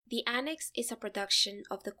The Annex is a production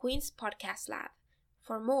of the Queen's Podcast Lab.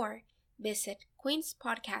 For more, visit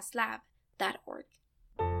queenspodcastlab.org.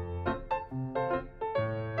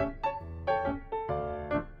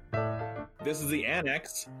 This is The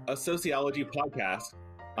Annex, a sociology podcast.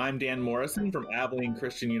 I'm Dan Morrison from Abilene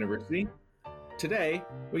Christian University. Today,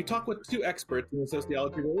 we talk with two experts in the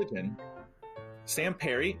sociology of religion. Sam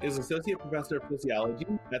Perry is Associate Professor of Sociology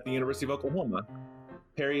at the University of Oklahoma.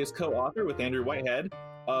 Perry is co-author with Andrew Whitehead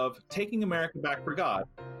of Taking America Back for God,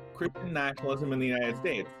 Christian Nationalism in the United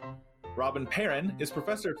States. Robin Perrin is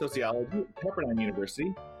Professor of Sociology at Pepperdine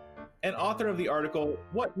University and author of the article,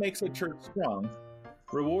 What Makes a Church Strong?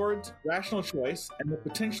 Rewards, Rational Choice, and the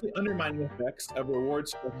Potentially Undermining Effects of Reward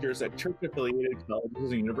Structures at Church-Affiliated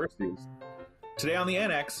Colleges and Universities. Today on The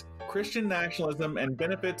Annex, Christian Nationalism and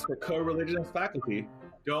Benefits for Co-Religionist Faculty.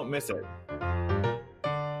 Don't miss it.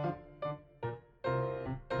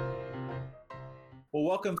 Well,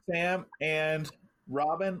 welcome, Sam and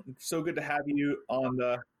Robin. So good to have you on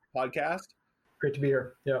the podcast. Great to be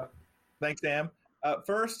here. Yeah. Thanks, Sam.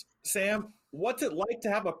 First, Sam, what's it like to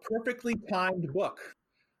have a perfectly timed book?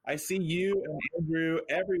 I see you and Andrew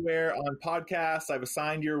everywhere on podcasts. I've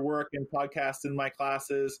assigned your work and podcasts in my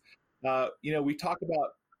classes. We talk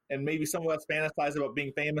about, and maybe some of us fantasize about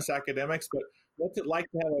being famous academics, but what's it like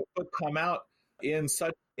to have a book come out in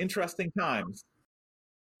such interesting times?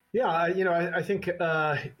 Yeah, I think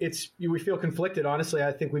we feel conflicted. Honestly,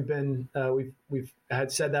 I think we've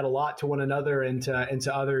had said that a lot to one another and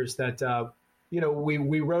to others that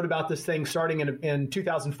we wrote about this thing starting in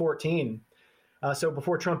 2014. So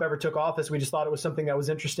before Trump ever took office, we just thought it was something that was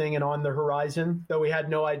interesting and on the horizon. Though we had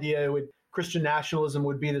no idea Christian nationalism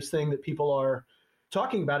would be this thing that people are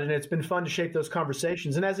talking about, and it's been fun to shape those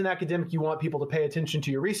conversations. And as an academic, you want people to pay attention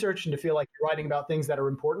to your research and to feel like you're writing about things that are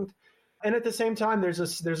important. And at the same time, there's a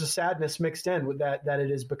sadness mixed in with that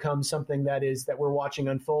it has become something that we're watching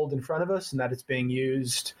unfold in front of us, and that it's being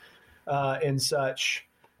used in such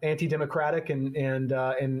anti-democratic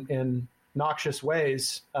and noxious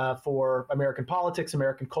ways for American politics,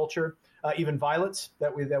 American culture, even violence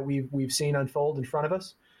that we've seen unfold in front of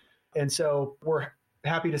us. And so we're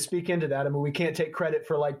happy to speak into that. I mean, we can't take credit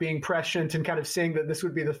for being prescient and kind of seeing that this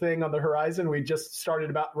would be the thing on the horizon. We just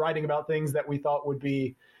started writing about things that we thought would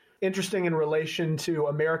be interesting in relation to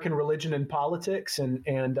American religion and politics,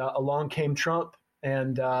 and along came Trump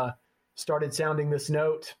and started sounding this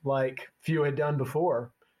note like few had done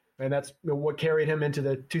before, and that's what carried him into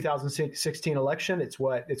the 2016 election. It's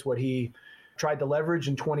what he tried to leverage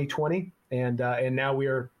in 2020, and now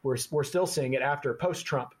we're still seeing it after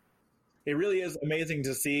post-Trump. It really is amazing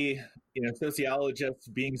to see, sociologists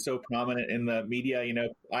being so prominent in the media.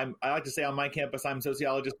 I like to say on my campus, I'm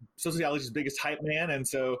sociology's biggest hype man. And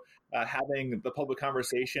so having the public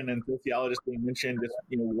conversation and sociologists being mentioned just,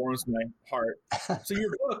 warms my heart. So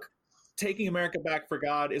your book, Taking America Back for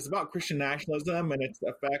God, is about Christian nationalism and its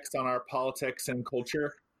effects on our politics and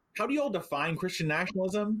culture. How do you all define Christian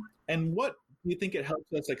nationalism? And what do you think it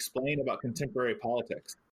helps us explain about contemporary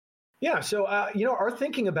politics? Yeah, so our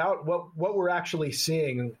thinking about what we're actually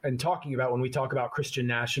seeing and talking about when we talk about Christian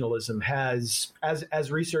nationalism has,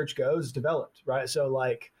 as research goes, developed, right? So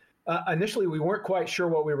initially we weren't quite sure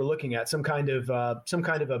what we were looking at, some kind of a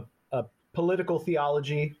political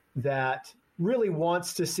theology that really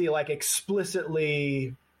wants to see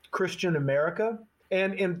explicitly Christian America.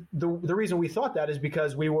 And the reason we thought that is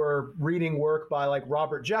because we were reading work by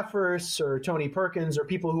Robert Jeffress or Tony Perkins, or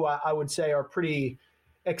people who I would say are pretty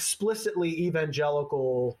explicitly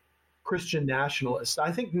evangelical Christian nationalists.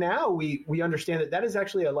 I think now we understand that is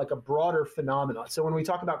actually a broader phenomenon. So when we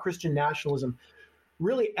talk about Christian nationalism,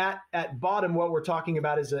 really at bottom, what we're talking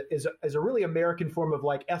about is a really American form of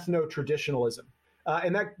ethno-traditionalism.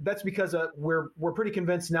 And that's because we're pretty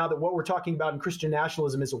convinced now that what we're talking about in Christian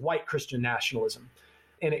nationalism is a white Christian nationalism.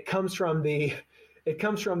 And it comes from the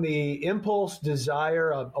impulse,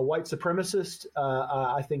 desire, a white supremacist,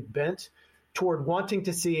 I think, bent toward wanting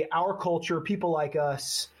to see our culture, people like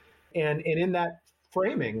us, and in that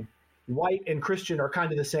framing, white and Christian are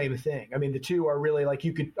kind of the same thing. I mean, the two are really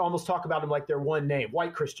you could almost talk about them like they're one name,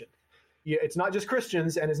 white Christian. It's not just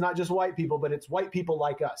Christians and it's not just white people, but it's white people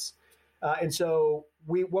like us. And so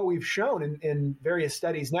what we've shown in various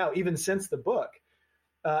studies now, even since the book,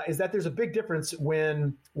 is that there's a big difference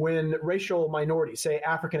when racial minorities, say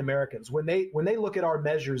African Americans, when they look at our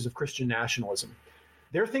measures of Christian nationalism,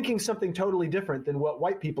 they're thinking something totally different than what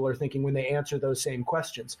white people are thinking when they answer those same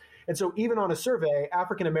questions. And so even on a survey,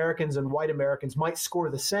 African Americans and white Americans might score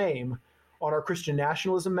the same on our Christian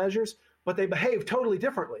nationalism measures, but they behave totally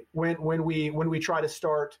differently when we try to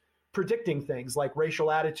start predicting things like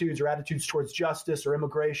racial attitudes or attitudes towards justice or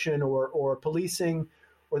immigration or policing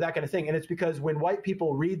or that kind of thing. And it's because when white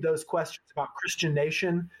people read those questions about Christian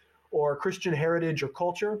nation or Christian heritage or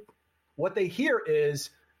culture, what they hear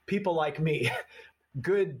is people like me,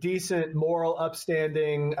 good, decent, moral,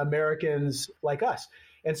 upstanding Americans like us.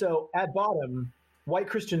 And so at bottom, white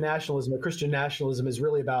Christian nationalism or Christian nationalism is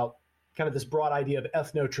really about kind of this broad idea of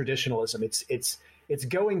ethno-traditionalism. It's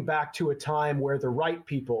going back to a time where the right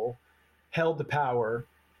people held the power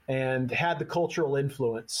and had the cultural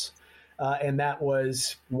influence, and that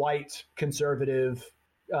was white, conservative,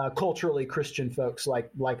 culturally Christian folks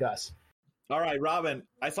like us. All right, Robin,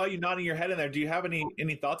 I saw you nodding your head in there. Do you have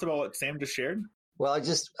any thoughts about what Sam just shared? Well,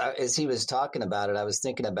 as he was talking about it, I was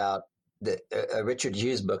thinking about the Richard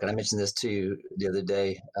Hughes book, and I mentioned this to you the other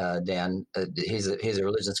day, Dan. He's a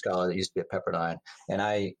religion scholar that used to be at Pepperdine, and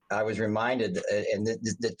I was reminded, and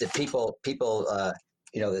that the people,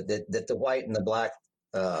 that the white and the black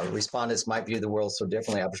respondents might view the world so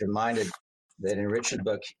differently. I was reminded that in Richard's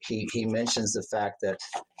book, he mentions the fact that,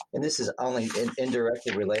 and this is only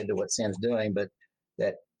indirectly related to what Sam's doing, but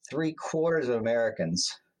that 3/4 of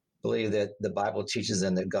Americans believe that the Bible teaches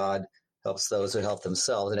them that God helps those who help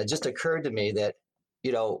themselves. And it just occurred to me that,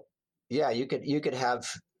 you could have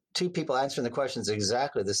two people answering the questions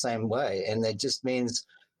exactly the same way, and it just means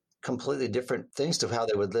completely different things to how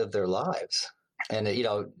they would live their lives, and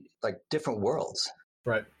like different worlds.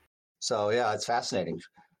 Right. So yeah, it's fascinating,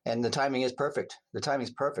 and the timing is perfect. The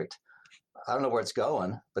timing's perfect. I don't know where it's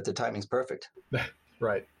going, but the timing's perfect.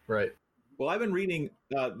 Right. Well, I've been reading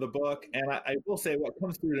the book, and I will say what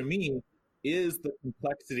comes through to me is the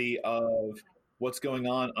complexity of what's going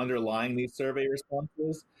on underlying these survey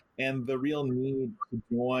responses and the real need to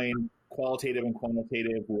join qualitative and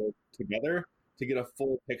quantitative work together to get a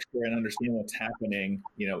full picture and understand what's happening,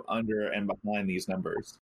 under and behind these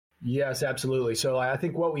numbers. Yes, absolutely. So I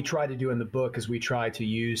think what we try to do in the book is we try to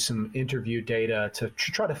use some interview data to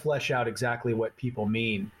try to flesh out exactly what people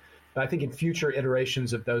mean. But I think in future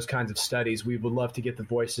iterations of those kinds of studies, we would love to get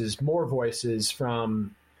more voices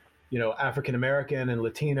from, African American and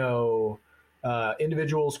Latino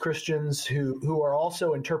individuals, Christians who are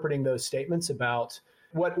also interpreting those statements about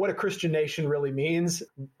what a Christian nation really means.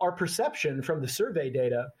 Our perception from the survey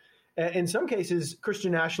data, in some cases,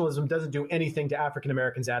 Christian nationalism doesn't do anything to African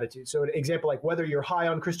Americans' attitudes. So an example, like whether you're high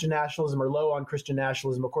on Christian nationalism or low on Christian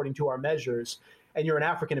nationalism, according to our measures, and you're an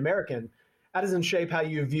African American, that doesn't shape how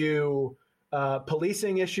you view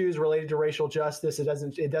policing issues related to racial justice. It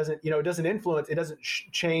doesn't influence, it doesn't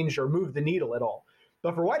change or move the needle at all.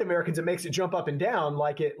 But for white Americans, it makes it jump up and down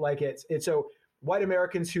so white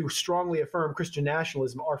Americans who strongly affirm Christian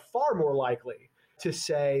nationalism are far more likely to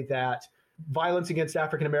say that violence against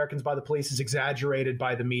African Americans by the police is exaggerated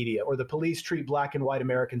by the media, or the police treat black and white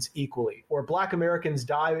Americans equally, or black Americans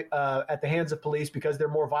die at the hands of police because they're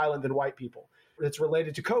more violent than white people. It's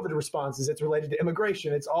related to COVID responses. It's related to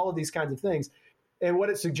immigration. It's all of these kinds of things. And what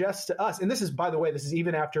it suggests to us, and this is, by the way, this is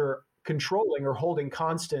even after controlling or holding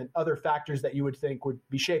constant other factors that you would think would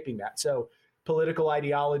be shaping that. So political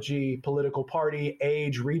ideology, political party,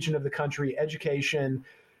 age, region of the country, education.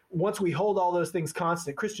 Once we hold all those things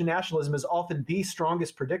constant, Christian nationalism is often the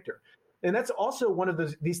strongest predictor. And that's also one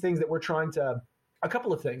of these things that we're trying to, a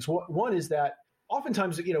couple of things. One is that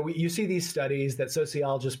oftentimes, you see these studies that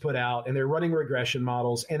sociologists put out, and they're running regression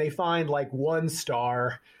models, and they find like one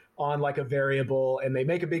star on like a variable, and they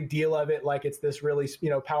make a big deal of it, like it's this really,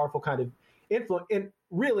 powerful kind of influence. And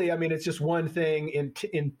really, I mean, it's just one thing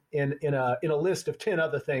in a list of 10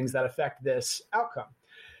 other things that affect this outcome.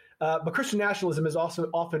 But Christian nationalism is also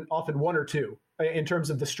often one or two in terms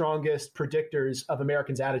of the strongest predictors of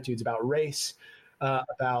Americans' attitudes about race,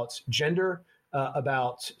 about gender,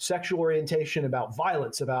 about sexual orientation, about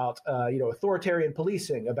violence, about authoritarian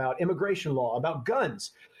policing, about immigration law, about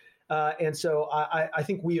guns. And so I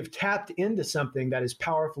think we have tapped into something that is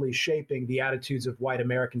powerfully shaping the attitudes of white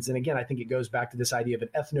Americans. And again, I think it goes back to this idea of an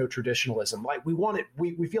ethno-traditionalism. Like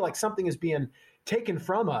we feel like something is being taken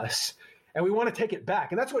from us, and we want to take it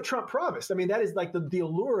back. And that's what Trump promised. I mean, that is like the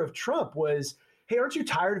allure of Trump was, hey, aren't you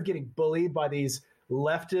tired of getting bullied by these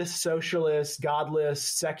leftist, socialist, godless,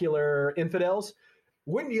 secular infidels?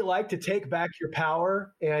 Wouldn't you like to take back your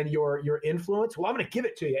power and your influence? Well, I'm going to give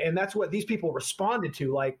it to you. And that's what these people responded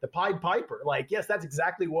to, like the Pied Piper. Like, yes, that's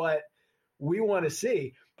exactly what we want to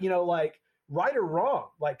see. Like right or wrong,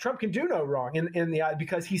 like Trump can do no wrong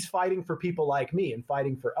because he's fighting for people like me and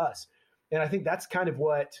fighting for us. And I think that's kind of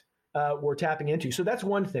what we're tapping into. So that's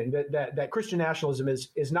one thing, that Christian nationalism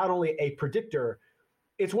is not only a predictor,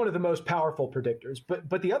 it's one of the most powerful predictors.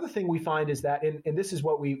 But the other thing we find is that, and this is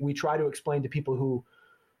what we try to explain to people who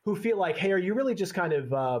who feel like, hey, are you really just kind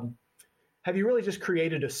of have you really just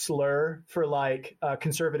created a slur for like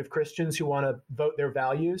conservative Christians who want to vote their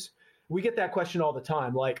values? We get that question all the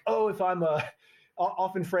time. Like, oh, if I'm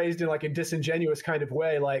often phrased in like a disingenuous kind of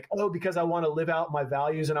way, like, oh, because I want to live out my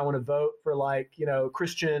values and I want to vote for like,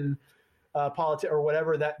 Christian politics or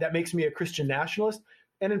whatever, that makes me a Christian nationalist.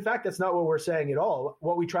 And in fact, that's not what we're saying at all.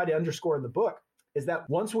 What we try to underscore in the book is that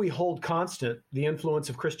once we hold constant the influence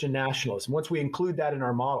of Christian nationalism, once we include that in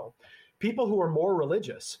our model, people who are more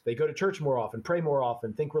religious, they go to church more often, pray more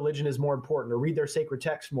often, think religion is more important, or read their sacred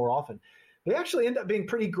text more often, they actually end up being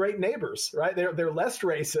pretty great neighbors, right? They're less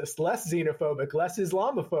racist, less xenophobic, less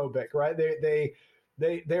Islamophobic, right?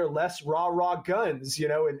 They're less rah guns,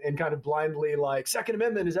 and kind of blindly like Second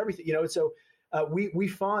Amendment is everything, So we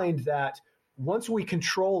find that once we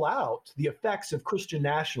control out the effects of Christian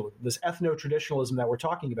nationalism, this ethno-traditionalism that we're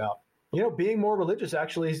talking about, being more religious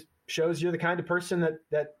actually shows you're the kind of person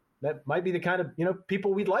that might be the kind of,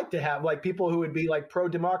 people we'd like to have, like people who would be like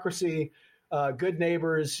pro-democracy, good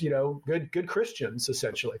neighbors, good Christians,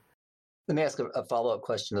 essentially. Let me ask a follow-up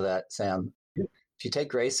question to that, Sam. Yeah. If you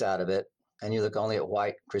take race out of it and you look only at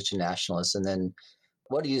white Christian nationalists, and then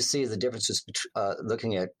what do you see as the differences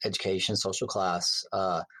looking at education, social class,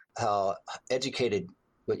 how educated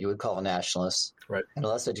what you would call a nationalist, right, and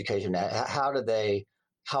less educated, how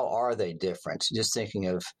are they different? Just thinking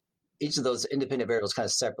of each of those independent variables kind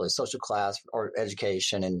of separately, social class or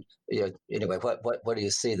education, and anyway, what do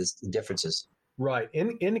you see the differences? Right,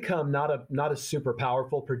 income not a super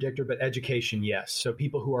powerful predictor, but education, yes. So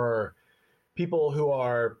people who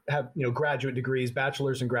have graduate degrees,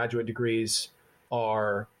 bachelor's and graduate degrees,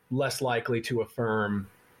 are less likely to affirm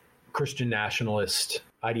Christian nationalist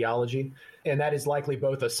ideology, and that is likely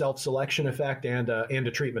both a self-selection effect and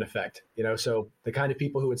a treatment effect. So the kind of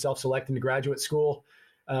people who would self-select into graduate school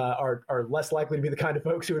are less likely to be the kind of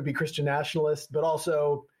folks who would be Christian nationalists, but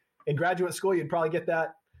also in graduate school, you'd probably get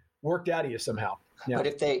that worked out of you somehow. Yeah. But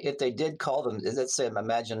if they did call them, let's say,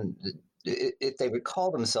 imagine if they would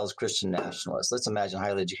call themselves Christian nationalists, let's imagine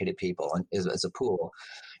highly educated people as a pool,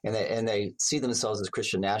 and they see themselves as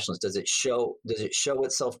Christian nationalists. Does it show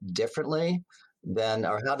itself differently than,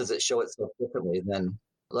 or how does it show itself differently than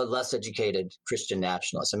less educated Christian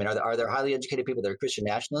nationalists? I mean, are there highly educated people that are Christian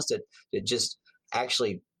nationalists that just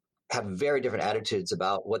actually have very different attitudes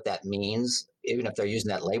about what that means, even if they're using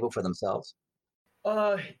that label for themselves?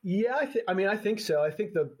 Yeah, I think so. I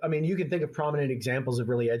think you can think of prominent examples of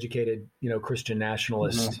really educated, Christian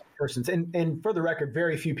nationalist persons. And for the record,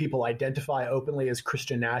 very few people identify openly as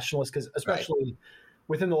Christian nationalists, because especially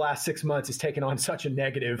within the last 6 months, it's taken on such a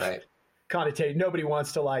negative connotation. Nobody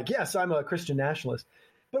wants to yes, I'm a Christian nationalist.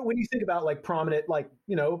 But when you think about prominent,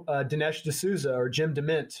 Dinesh D'Souza or Jim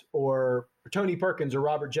DeMint or Tony Perkins or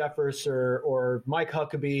Robert Jeffers or Mike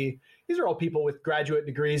Huckabee, these are all people with graduate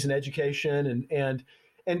degrees in education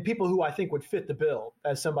and people who I think would fit the bill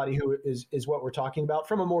as somebody who is what we're talking about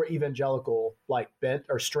from a more evangelical bent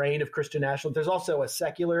or strain of Christian nationalism. There's also a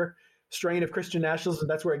secular strain of Christian nationalism.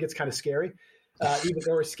 That's where it gets kind of scary, even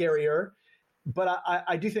though it's scarier. But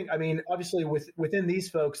I do think, obviously within these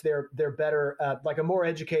folks, they're better, a more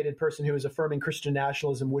educated person who is affirming Christian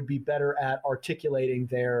nationalism would be better at articulating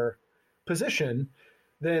their position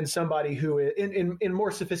than somebody who in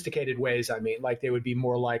more sophisticated ways, they would be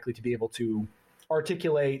more likely to be able to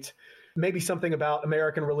articulate maybe something about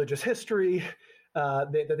American religious history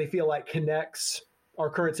that they feel like connects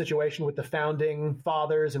our current situation with the founding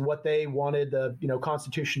fathers and what they wanted the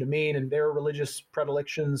Constitution to mean and their religious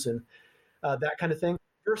predilections and that kind of thing,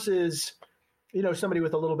 versus, somebody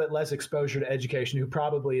with a little bit less exposure to education who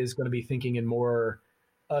probably is going to be thinking in more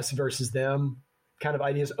us versus them kind of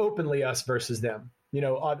ideas, openly us versus them,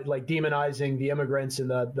 demonizing the immigrants and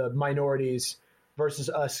the minorities versus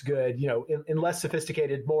us good, in less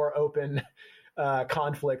sophisticated, more open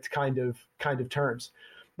conflict kind of terms.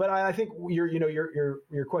 But I think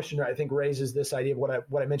your question, I think, raises this idea of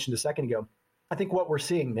what I mentioned a second ago. I think what we're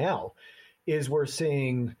seeing now is we're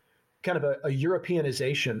seeing kind of a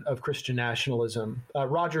Europeanization of Christian nationalism.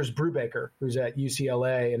 Rogers Brubaker, who's at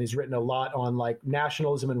UCLA and he's written a lot on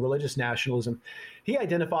nationalism and religious nationalism, he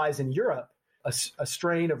identifies in Europe a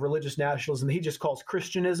strain of religious nationalism that he just calls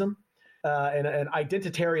Christianism, and an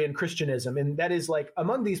identitarian Christianism. And that is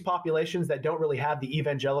among these populations that don't really have the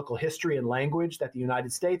evangelical history and language that the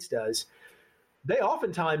United States does, they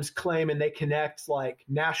oftentimes claim and they connect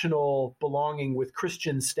national belonging with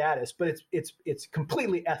Christian status, but it's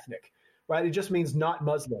completely ethnic, right? It just means not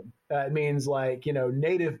Muslim. It means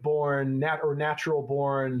native born or natural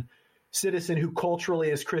born citizen who culturally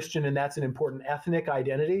is Christian, and that's an important ethnic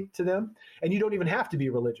identity to them. And you don't even have to be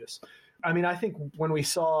religious. I mean, I think when we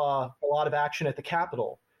saw a lot of action at the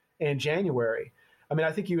Capitol in January, I mean,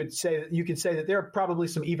 I think you could say that there are probably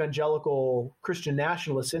some evangelical Christian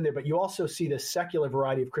nationalists in there, but you also see this secular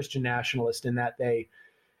variety of Christian nationalists in that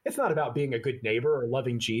it's not about being a good neighbor or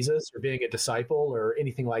loving Jesus or being a disciple or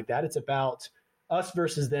anything like that. It's about us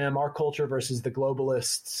versus them, our culture versus the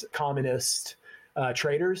globalists, communist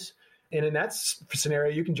traders. And in that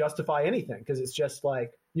scenario, you can justify anything because it's just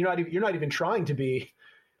like you're not even trying to be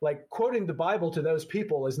like quoting the Bible to those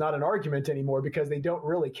people is not an argument anymore because they don't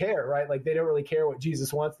really care, right? Like they don't really care what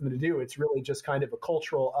Jesus wants them to do. It's really just kind of a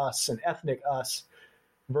cultural us and ethnic us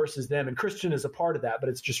versus them. And Christian is a part of that, but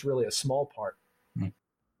it's just really a small part.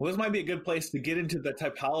 Well, this might be a good place to get into the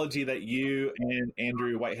typology that you and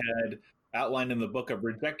Andrew Whitehead outlined in the book of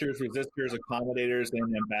rejectors, resistors, accommodators,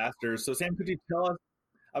 and ambassadors. So Sam, could you tell us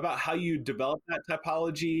about how you developed that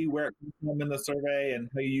typology, where it came from in the survey, and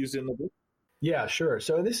how you used it in the book? Yeah, sure.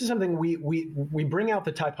 So this is something we bring out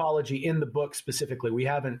the typology in the book specifically.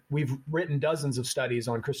 We've written dozens of studies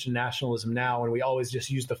on Christian nationalism now, and we always just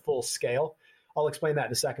use the full scale. I'll explain that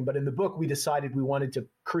in a second. But in the book, we decided we wanted to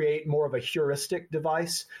create more of a heuristic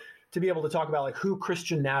device to be able to talk about like who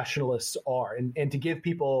Christian nationalists are and to give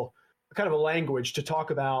people kind of a language to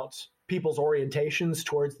talk about people's orientations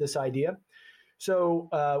towards this idea. So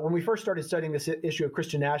when we first started studying this issue of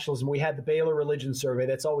Christian nationalism, we had the Baylor Religion Survey.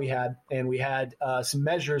 That's all we had. And we had some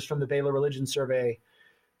measures from the Baylor Religion Survey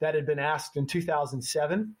that had been asked in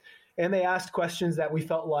 2007. And they asked questions that we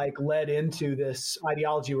felt like led into this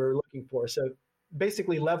ideology we were looking for. So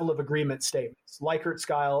basically level of agreement statements, Likert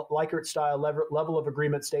style level of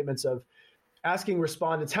agreement statements of asking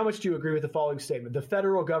respondents, how much do you agree with the following statement? The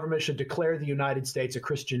federal government should declare the United States a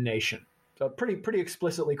Christian nation. So pretty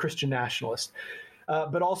explicitly Christian nationalist.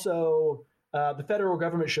 But also the federal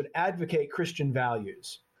government should advocate Christian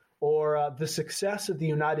values, or the success of the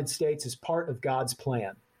United States is part of God's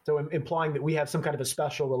plan. So implying that we have some kind of a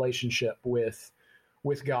special relationship with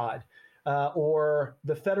God. Or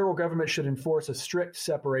the federal government should enforce a strict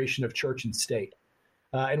separation of church and state.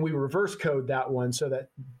 And we reverse code that one so that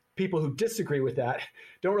people who disagree with that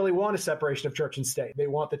don't really want a separation of church and state. They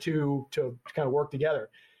want the two to kind of work together.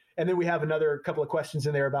 And then we have another couple of questions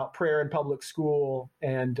in there about prayer in public school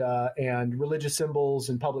and religious symbols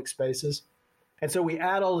in public spaces. And so we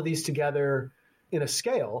add all of these together in a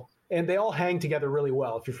scale, and they all hang together really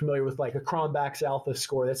well. If you're familiar with like a Cronbach's alpha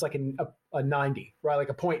score, that's like a 90, right? Like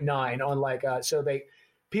a 0.9 on like,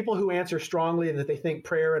 people who answer strongly that they think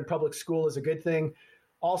prayer in public school is a good thing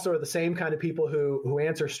also are the same kind of people who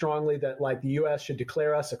answer strongly that like the U.S. should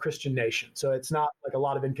declare us a Christian nation. So it's not like a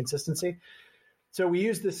lot of inconsistency. So we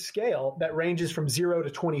use this scale that ranges from 0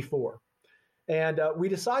 to 24. And we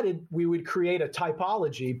decided we would create a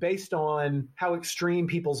typology based on how extreme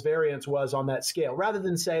people's variance was on that scale, rather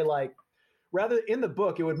than say rather in the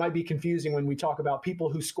book, it might be confusing when we talk about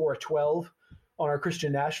people who score a 12 on our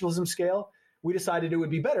Christian nationalism scale. We decided it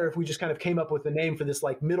would be better if we just kind of came up with a name for this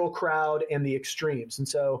like middle crowd and the extremes.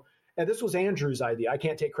 And this was Andrew's idea. I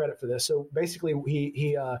can't take credit for this. So basically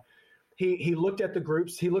he looked at the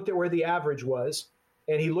groups, he looked at where the average was,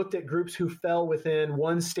 and he looked at groups who fell within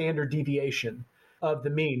one standard deviation of the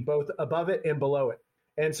mean, both above it and below it.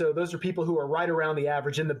 And so those are people who are right around the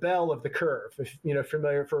average in the bell of the curve, if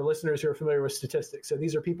familiar for listeners who are familiar with statistics. So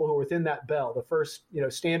these are people who are within that bell, the first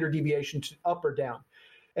standard deviation to up or down.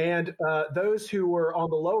 And those who were on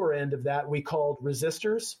the lower end of that, we called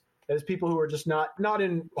resistors, as people who are just not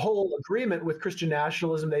in whole agreement with Christian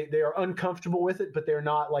nationalism. They are uncomfortable with it, but they're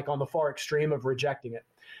not like on the far extreme of rejecting it.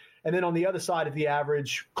 And then on the other side of the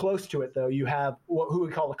average, close to it, though, you have who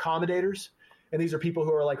we call accommodators. And these are people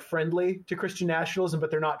who are like friendly to Christian nationalism,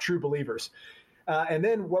 but they're not true believers. And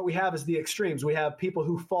then what we have is the extremes. We have people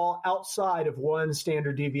who fall outside of one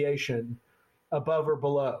standard deviation, above or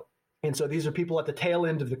below. And so these are people at the tail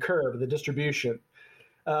end of the curve, the distribution.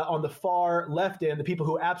 On the far left end, the people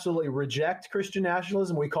who absolutely reject Christian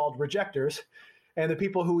nationalism, we called rejectors. And the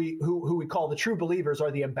people who we call the true believers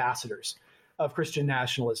are the ambassadors of Christian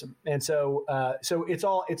nationalism. And so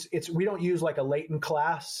we don't use like a latent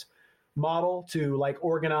class model to like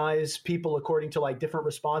organize people according to like different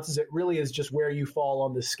responses. It really is just where you fall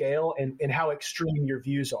on the scale and how extreme your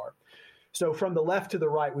views are. So from the left to the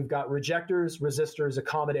right, we've got rejectors, resistors,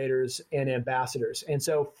 accommodators, and ambassadors. And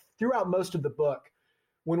so throughout most of the book,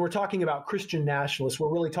 when we're talking about Christian nationalists,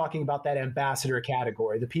 we're really talking about that ambassador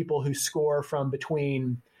category, the people who score from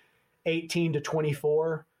between 18 to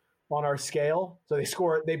 24 on our scale. So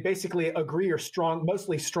they basically agree or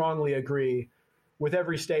mostly strongly agree with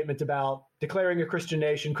every statement about declaring a Christian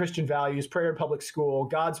nation, Christian values, prayer in public school,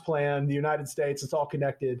 God's plan, the United States, it's all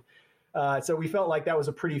connected. So we felt like that was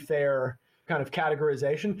a pretty fair kind of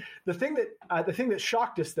categorization. The thing that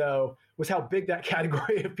shocked us, though, was how big that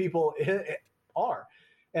category of people are.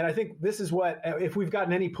 And I think this is what, if we've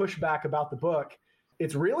gotten any pushback about the book,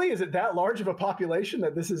 is it that large of a population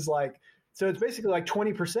that this is like, so it's basically like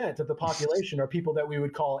 20% of the population are people that we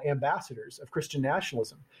would call ambassadors of Christian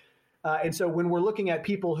nationalism. And so when we're looking at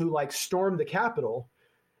people who like stormed the Capitol,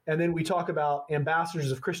 and then we talk about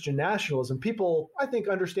ambassadors of Christian nationalism, people, I think,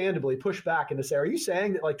 understandably push back and say, are you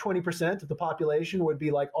saying that like 20% of the population would be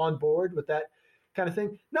like on board with that kind of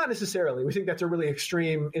thing? Not necessarily. We think that's a really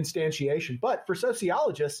extreme instantiation. But for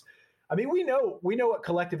sociologists, I mean, we know what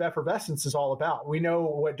collective effervescence is all about. We know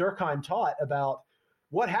what Durkheim taught about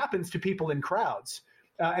what happens to people in crowds.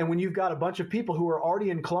 And when you've got a bunch of people who are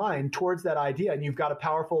already inclined towards that idea, and you've got a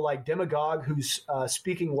powerful like demagogue who's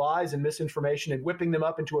speaking lies and misinformation and whipping them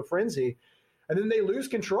up into a frenzy, and then they lose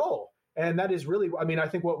control. And that is really, I mean, I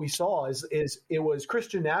think what we saw is it was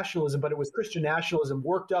Christian nationalism, but it was Christian nationalism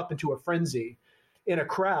worked up into a frenzy in a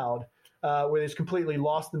crowd where they've completely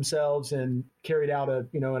lost themselves and carried out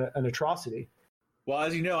an atrocity. Well,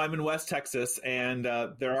 as you know, I'm in West Texas, and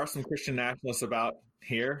there are some Christian nationalists about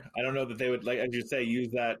here. I don't know that they would, like, as you say, use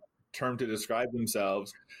that term to describe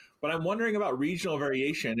themselves, but I'm wondering about regional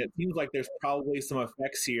variation. It seems like there's probably some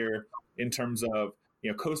effects here in terms of,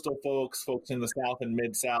 coastal folks in the South and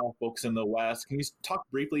Mid-South, folks in the West. Can you talk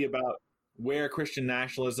briefly about where Christian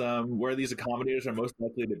nationalism, where these accommodators are most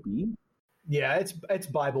likely to be? Yeah, it's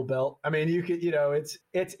Bible Belt. I mean, you could,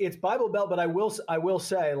 it's Bible Belt, but I will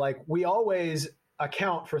say, like, we always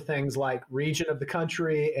account for things like region of the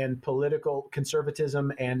country and political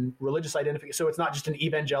conservatism and religious identification. So it's not just an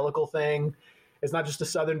evangelical thing. It's not just a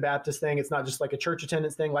Southern Baptist thing. It's not just like a church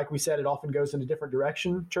attendance thing. Like we said, it often goes in a different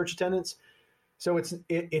direction, church attendance. So it's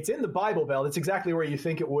in the Bible Belt. It's exactly where you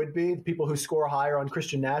think it would be, the people who score higher on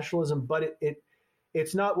Christian nationalism, but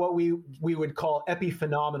it's not what we would call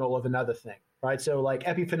epiphenomenal of another thing, right? So like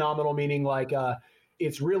epiphenomenal meaning like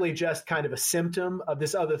it's really just kind of a symptom of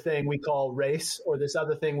this other thing we call race, or this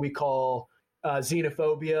other thing we call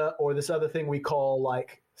xenophobia, or this other thing we call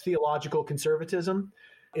like theological conservatism.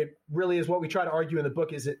 It really is what we try to argue in the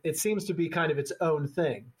book is it seems to be kind of its own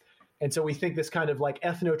thing. And so we think this kind of like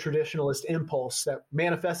ethno-traditionalist impulse that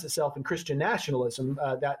manifests itself in Christian nationalism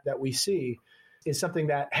that we see is something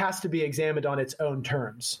that has to be examined on its own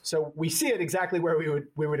terms. So we see it exactly where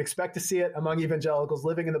we would expect to see it among evangelicals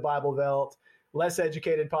living in the Bible Belt, less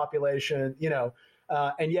educated population,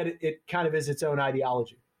 and yet it kind of is its own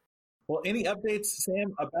ideology. Well, any updates,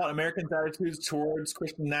 Sam, about Americans' attitudes towards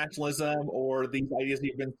Christian nationalism or these ideas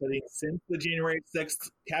you've been studying since the January 6th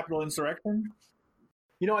Capitol insurrection?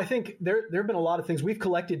 I think there have been a lot of things. We've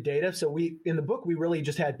collected data. So in the book, we really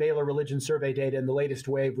just had Baylor Religion Survey data, and the latest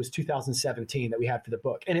wave was 2017 that we had for the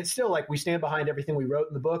book. And it's still like we stand behind everything we wrote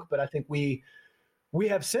in the book, but I think we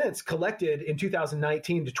have since collected in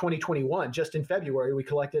 2019 to 2021, just in February, we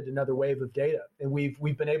collected another wave of data. And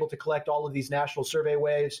we've been able to collect all of these national survey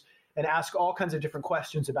waves and ask all kinds of different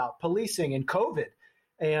questions about policing and COVID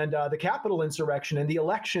and the Capitol insurrection and the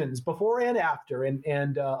elections before and after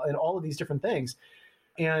and all of these different things.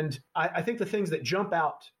 And I think the things that jump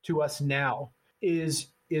out to us now is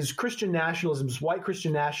Christian nationalism's, white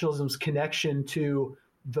Christian nationalism's connection to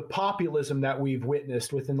the populism that we've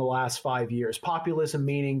witnessed within the last 5 years. Populism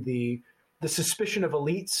meaning the suspicion of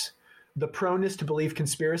elites, the proneness to believe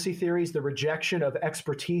conspiracy theories, the rejection of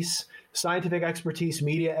expertise, scientific expertise,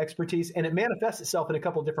 media expertise, and it manifests itself in a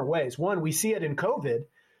couple of different ways. One, we see it in COVID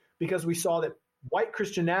because we saw that white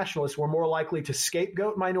Christian nationalists were more likely to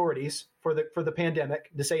scapegoat minorities for the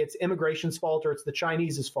pandemic, to say it's immigration's fault or it's the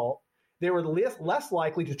Chinese's fault. They were less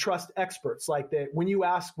likely to trust experts. Like that, when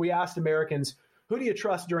we asked Americans, who do you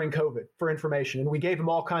trust during COVID for information? And we gave them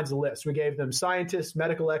all kinds of lists. We gave them scientists,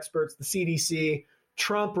 medical experts, the CDC,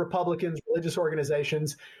 Trump, Republicans, religious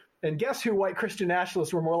organizations. And guess who white Christian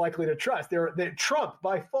nationalists were more likely to trust? They're Trump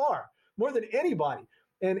by far, more than anybody.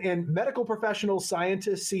 And medical professionals,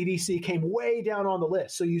 scientists, CDC came way down on the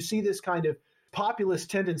list. So you see this kind of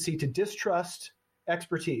populist tendency to distrust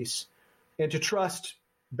expertise and to trust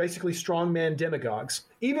basically strongman demagogues,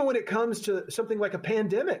 even when it comes to something like a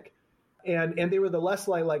pandemic. And they were the less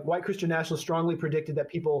like white Christian nationalists strongly predicted that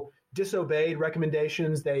people disobeyed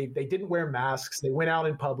recommendations. They didn't wear masks. They went out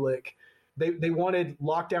in public. They wanted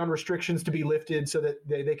lockdown restrictions to be lifted so that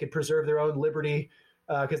they could preserve their own liberty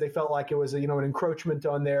because they felt like it was an encroachment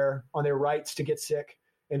on their rights to get sick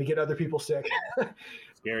and to get other people sick.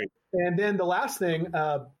 Scary. And then the last thing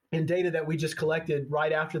in data that we just collected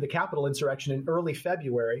right after the Capitol insurrection in early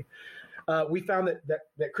February, we found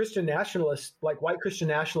that Christian nationalists, like white Christian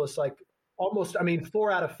nationalists, like almost,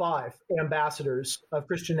 4 out of 5 ambassadors of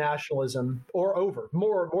Christian nationalism, or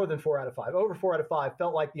more than 4 out of 5, over 4 out of 5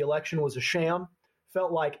 felt like the election was a sham,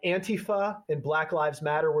 felt like Antifa and Black Lives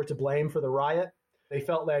Matter were to blame for the riot. They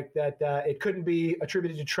felt like that it couldn't be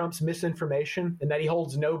attributed to Trump's misinformation and that he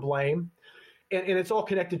holds no blame. And it's all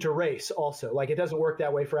connected to race also. Like, it doesn't work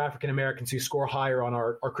that way for African Americans who score higher on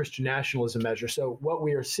our Christian nationalism measure. So what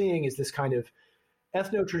we are seeing is this kind of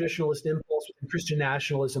ethno-traditionalist impulse within Christian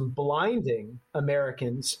nationalism blinding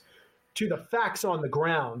Americans to the facts on the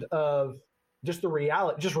ground of just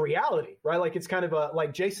reality, right? Like, it's kind of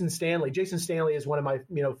like Jason Stanley. Jason Stanley is one of my,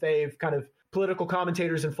 fave kind of political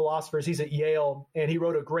commentators and philosophers. He's at Yale, and he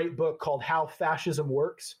wrote a great book called How Fascism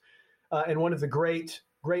Works. And one of the great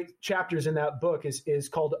chapters in that book is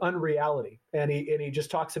called Unreality. And he just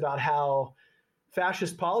talks about how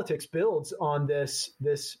fascist politics builds on this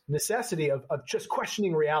necessity of just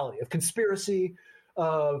questioning reality, of conspiracy,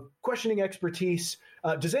 of questioning expertise.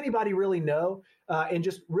 Does anybody really know? And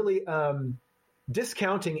just really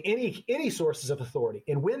discounting any sources of authority.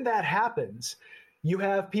 And when that happens, you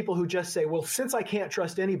have people who just say, well, since I can't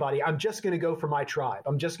trust anybody, I'm just going to go for my tribe.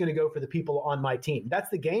 I'm just going to go for the people on my team.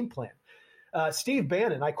 That's the game plan. Steve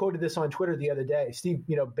Bannon, I quoted this on Twitter the other day. Steve,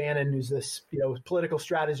 Bannon, who's this, political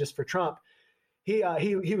strategist for Trump,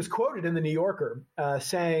 he was quoted in the New Yorker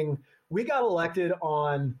saying, "We got elected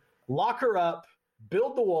on lock her up,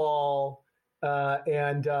 build the wall,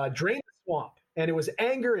 and drain the swamp. And it was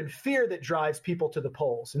anger and fear that drives people to the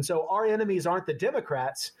polls. And so our enemies aren't the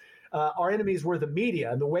Democrats. Our enemies were the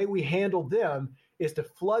media, and the way we handled them is to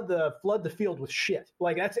flood the field with shit."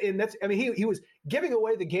 Like he was giving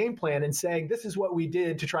away the game plan and saying, this is what we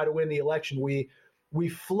did to try to win the election. We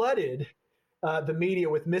flooded the media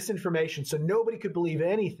with misinformation so nobody could believe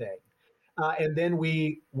anything. And then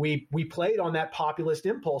we played on that populist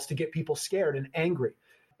impulse to get people scared and angry.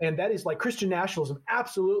 And that is like Christian nationalism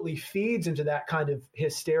absolutely feeds into that kind of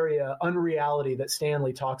hysteria, unreality that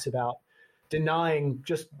Stanley talks about, denying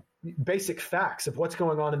just basic facts of what's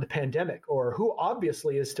going on in the pandemic, or who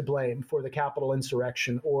obviously is to blame for the Capitol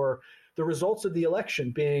insurrection, or the results of the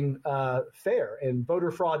election being fair and voter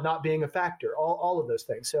fraud not being a factor, all of those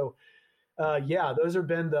things. So those are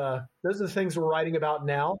the things we're writing about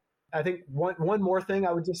now. I think one more thing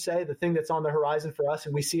I would just say, the thing that's on the horizon for us,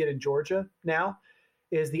 and we see it in Georgia now,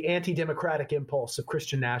 is the anti-democratic impulse of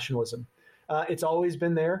Christian nationalism. It's always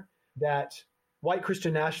been there, that white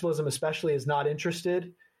Christian nationalism especially is not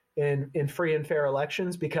interested in free and fair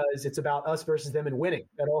elections because it's about us versus them and winning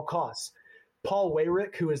at all costs. Paul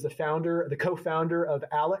Weyrich, who is the co-founder of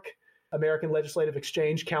ALEC, American Legislative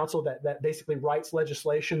Exchange Council, that basically writes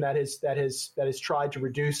legislation that has tried to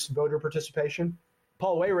reduce voter participation.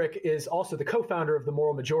 Paul Weyrich is also the co-founder of the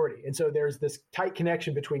Moral Majority. And so there's this tight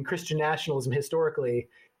connection between Christian nationalism historically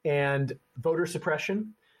and voter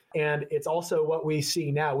suppression. And it's also what we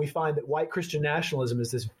see now. We find that white Christian nationalism is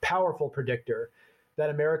this powerful predictor that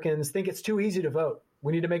Americans think it's too easy to vote.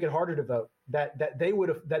 We need to make it harder to vote. That they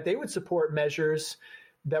would support measures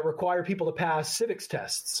that require people to pass civics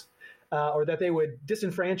tests, or that they would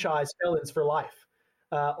disenfranchise felons for life,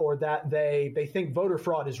 or that they think voter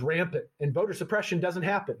fraud is rampant and voter suppression doesn't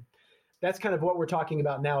happen. That's kind of what we're talking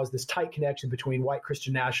about now, is this tight connection between white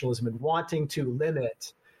Christian nationalism and wanting to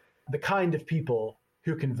limit the kind of people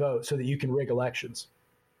who can vote so that you can rig elections.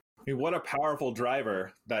 I mean, what a powerful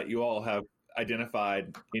driver that you all have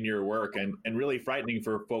identified in your work, and really frightening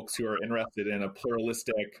for folks who are interested in a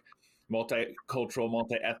pluralistic, multicultural,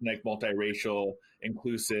 multi-ethnic, multiracial,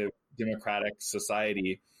 inclusive, democratic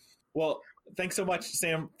society. Well, thanks so much,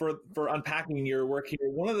 Sam, for unpacking your work here.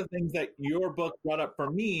 One of the things that your book brought up for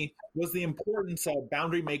me was the importance of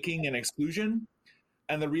boundary making and exclusion,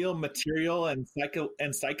 and the real material and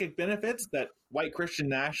psychic benefits that white Christian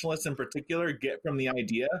nationalists in particular get from the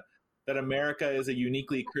idea that America is a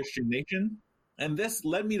uniquely Christian nation. And this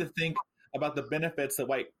led me to think about the benefits that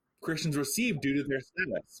white Christians receive due to their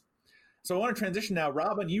status. So I want to transition now.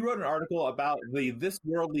 Robin, you wrote an article about this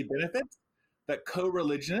worldly benefits that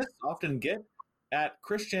co-religionists often get at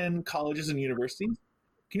Christian colleges and universities.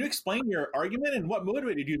 Can you explain your argument and what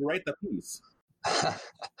motivated you to write the piece?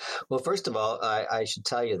 Well, first of all, I should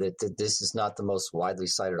tell you that this is not the most widely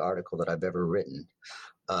cited article that I've ever written,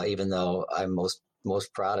 even though I'm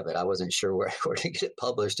most proud of it. I wasn't sure where to get it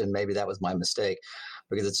published, and maybe that was my mistake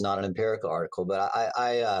because it's not an empirical article. But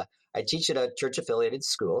I teach at a church-affiliated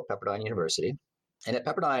school, Pepperdine University, and at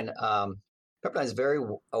Pepperdine, Pepperdine is very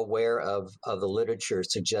aware of the literature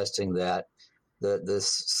suggesting that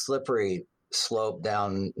this slippery slope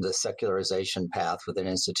down the secularization path within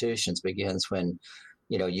institutions begins when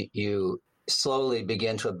you slowly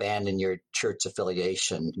begin to abandon your church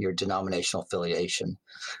affiliation, your denominational affiliation.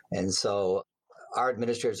 And so our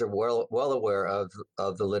administrators are well aware of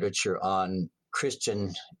the literature on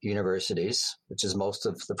Christian universities, which is most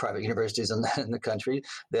of the private universities in the country,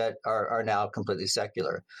 that are now completely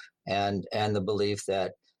secular. And the belief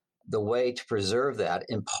that the way to preserve that,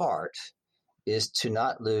 in part, is to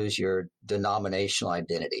not lose your denominational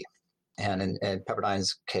identity. And in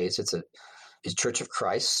Pepperdine's case, it's Church of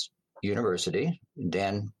Christ University.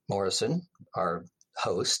 Dan Morrison, our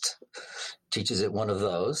host, teaches at one of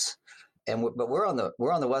those. But we're on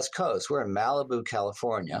the West Coast. We're in Malibu,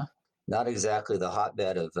 California, not exactly the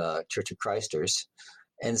hotbed of Church of Christers.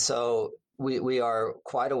 And so we are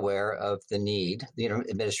quite aware of the need, the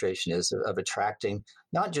administration is, of attracting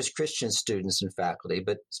not just Christian students and faculty,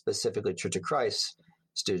 but specifically Church of Christ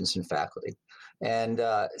students and faculty. And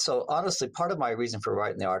so honestly, part of my reason for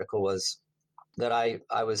writing the article was that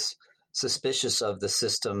I was suspicious of the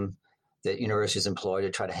system that universities employ to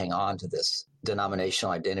try to hang on to this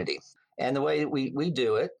denominational identity. And the way we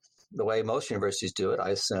do it, the way most universities do it, I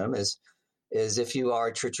assume, is if you are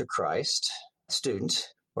a Church of Christ student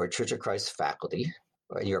or a Church of Christ faculty,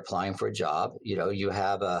 or you're applying for a job, you're going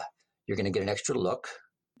to get an extra look,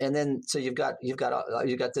 and then so you've got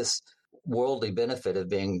this worldly benefit of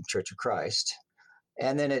being Church of Christ,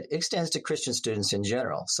 and then it extends to Christian students in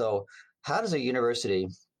general. So, how does a university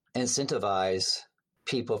incentivize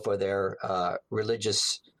people for their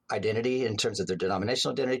religious identity in terms of their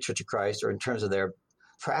denominational identity, Church of Christ, or in terms of their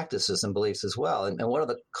practices and beliefs as well? And what are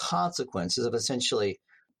the consequences of essentially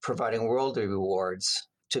providing worldly rewards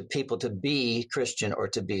to people to be Christian or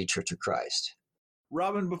to be Church of Christ?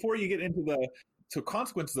 Robin, before you get into the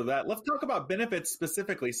consequences of that, let's talk about benefits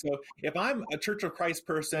specifically. So if I'm a Church of Christ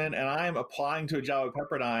person and I'm applying to a job at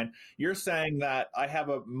Pepperdine, you're saying that I have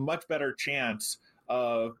a much better chance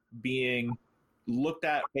of being looked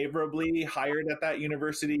at favorably, hired at that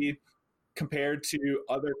university compared to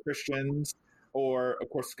other Christians, or of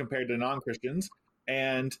course compared to non-Christians.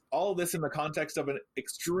 And all of this in the context of an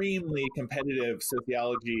extremely competitive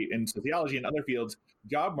sociology and other fields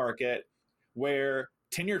job market, where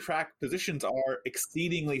tenure track positions are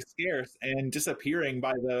exceedingly scarce and disappearing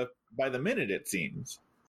by the minute, it seems.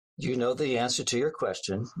 You know the answer to your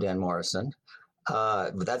question, Dan Morrison.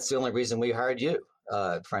 But that's the only reason we hired you,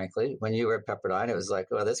 frankly. When you were at Pepperdine, it was like,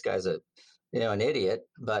 well, this guy's an idiot,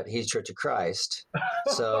 but he's Church of Christ.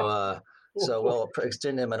 So we'll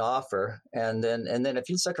extend him an offer, and then if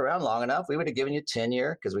you stuck around long enough, we would have given you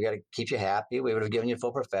tenure because we got to keep you happy. We would have given you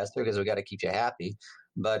full professor because we got to keep you happy.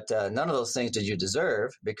 But none of those things did you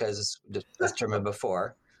deserve, because as termed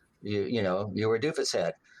before, you were a doofus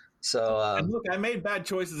head. So and look, I made bad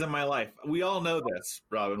choices in my life. We all know this,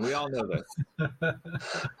 Robin. We all know this.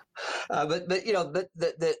 But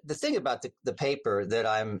the thing about the paper that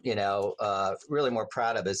I'm really more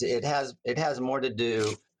proud of is it has more to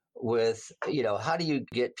do with how do you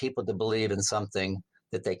get people to believe in something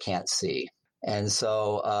that they can't see. And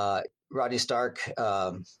so Rodney Stark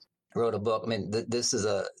wrote a book. I mean, this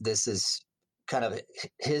is kind of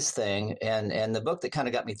his thing, and the book that kind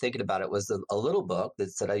of got me thinking about it was a little book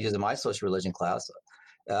that I use in my social religion class,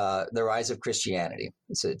 The Rise of Christianity.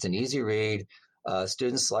 It's an easy read.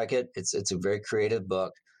 Students like it. It's a very creative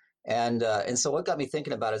book, and so what got me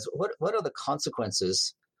thinking about is what are the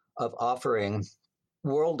consequences of offering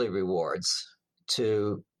worldly rewards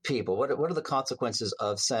to people? What are the consequences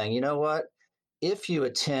of saying, you know what, if you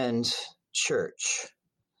attend church,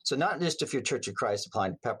 so not just if you're Church of Christ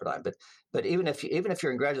applying to Pepperdine, but even if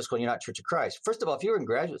you're in graduate school and you're not Church of Christ, first of all, if you were in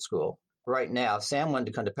graduate school right now, Sam wanted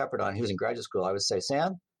to come to Pepperdine, he was in graduate school, I would say,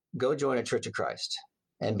 Sam, go join a Church of Christ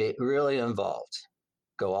and be really involved.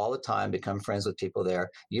 Go all the time, become friends with people there.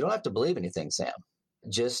 You don't have to believe anything, Sam.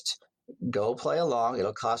 Just go play along.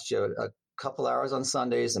 It'll cost you a couple hours on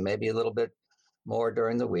Sundays and maybe a little bit more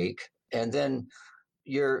during the week. And then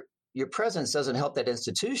your presence doesn't help that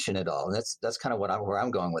institution at all. And that's kind of where I'm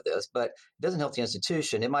going with this, but it doesn't help the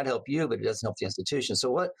institution. It might help you, but it doesn't help the institution.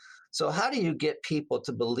 So how do you get people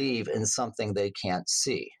to believe in something they can't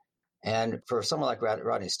see? And for someone like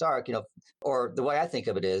Rodney Stark, or the way I think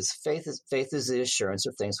of it is faith is the assurance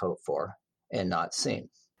of things hoped for and not seen,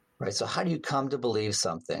 right? So how do you come to believe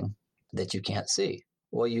something that you can't see?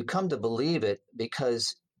 Well, you come to believe it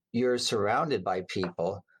because you're surrounded by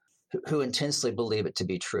people who intensely believe it to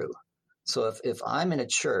be true. So if I'm in a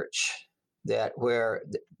church where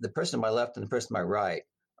the person to my left and the person to my right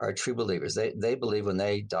are true believers, they believe when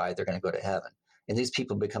they die, they're going to go to heaven. And these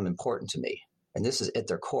people become important to me. And this is at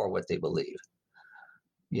their core what they believe.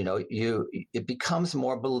 It becomes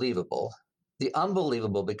more believable. The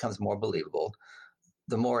unbelievable becomes more believable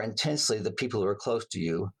the more intensely the people who are close to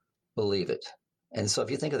you believe it. And so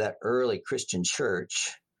if you think of that early Christian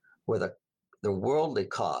church where the worldly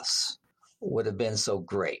costs would have been so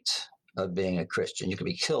great of being a Christian, you could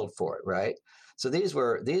be killed for it, right? So these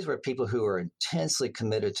were people who were intensely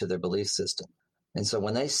committed to their belief system. And so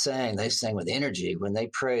when they sang with energy. When they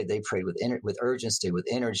prayed with urgency, with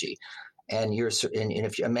energy. And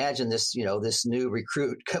if you imagine this, this new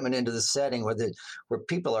recruit coming into the setting where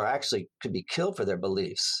people are actually could be killed for their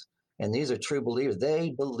beliefs. And these are true believers.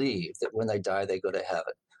 They believe that when they die, they go to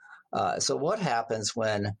heaven. So what happens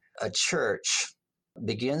when a church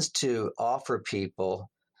begins to offer people,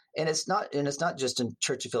 and it's not just in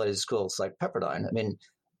church-affiliated schools like Pepperdine. I mean,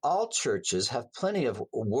 all churches have plenty of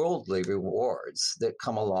worldly rewards that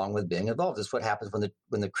come along with being involved. It's what happens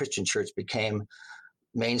when the Christian church became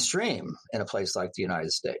mainstream in a place like the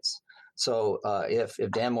United States. So if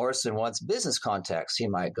Dan Morrison wants business contacts, he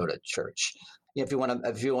might go to church. If you want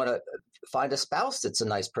to find a spouse that's a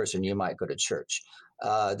nice person, you might go to church.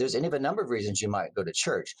 There's any of a number of reasons you might go to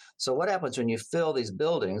church. So what happens when you fill these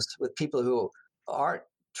buildings with people who aren't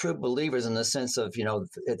true believers in the sense of,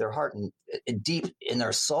 at their heart and deep in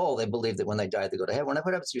their soul, they believe that when they die, they go to heaven. What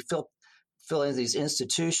happens? You fill in these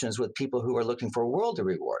institutions with people who are looking for worldly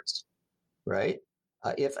rewards, right?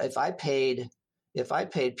 If I paid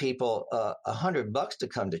people $100 to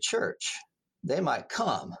come to church, they might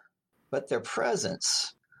come, but their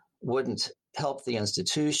presence wouldn't help the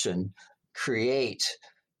institution create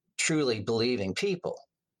truly believing people.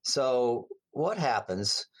 So what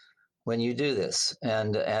happens when you do this?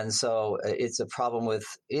 And so it's a problem with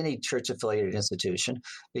any church affiliated institution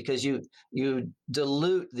because you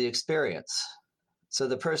dilute the experience. So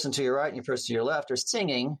the person to your right and your person to your left are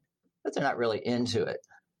singing, but they're not really into it.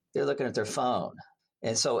 They're looking at their phone.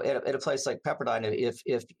 And so at a place like Pepperdine,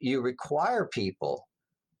 if you require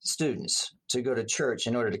students to go to church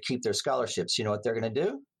in order to keep their scholarships, you know what they're going to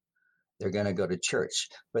do? They're going to go to church.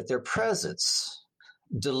 But their presence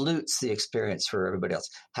dilutes the experience for everybody else.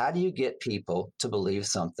 How do you get people to believe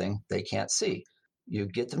something they can't see? You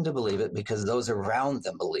get them to believe it because those around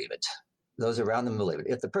them believe it.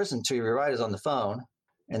 If the person to your right is on the phone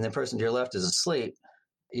and the person to your left is asleep,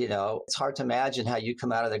 it's hard to imagine how you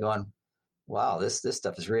come out of there going, wow, this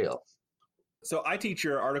stuff is real. So I teach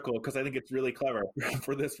your article because I think it's really clever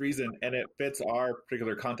for this reason, and it fits our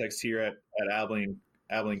particular context here at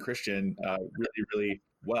Abilene Christian really, really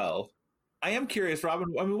well. I am curious, Robin,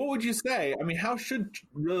 what would you say? How should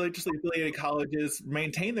religiously affiliated colleges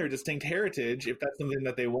maintain their distinct heritage if that's something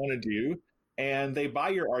that they want to do? And they buy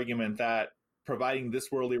your argument that providing this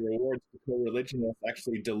worldly rewards to co-religionists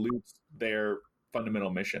actually dilutes their fundamental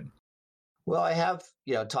mission. Well, I have,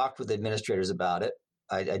 talked with administrators about it.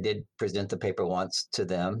 I did present the paper once to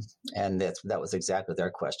them, and that was exactly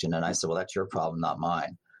their question. And I said, well, that's your problem, not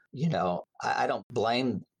mine. I don't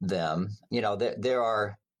blame them. There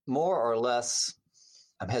are more or less,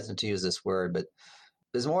 I'm hesitant to use this word, but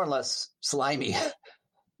there's more or less slimy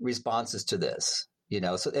responses to this.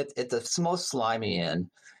 So at the most slimy end,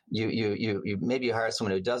 you maybe hire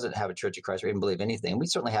someone who doesn't have a Church of Christ or even believe anything. We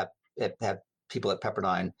certainly have people at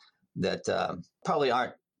Pepperdine that probably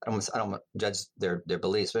aren't. I don't want to judge their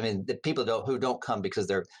beliefs. But the people who don't come because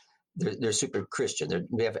they're super Christian.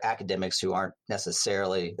 We have academics who aren't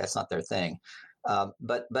necessarily, that's not their thing.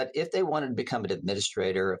 But if they wanted to become an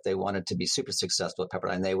administrator, if they wanted to be super successful at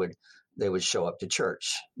Pepperdine, they would show up to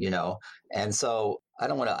church, And so I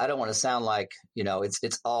don't want to sound like,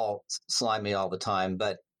 it's all slimy all the time.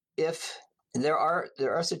 But if there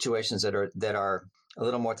are situations that are a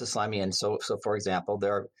little more to slimy, and so for example,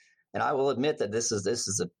 and I will admit that this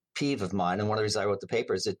is a peeve of mine, and one of the reasons I wrote the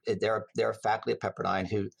paper is that there are faculty at Pepperdine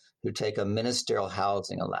who take a ministerial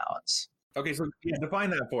housing allowance. Okay, so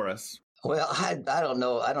define that for us. Well, I don't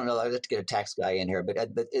know. I have to get a tax guy in here, but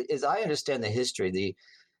as I understand the history,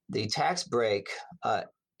 the tax break,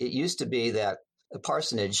 it used to be that a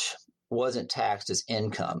parsonage wasn't taxed as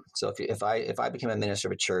income. So if I became a minister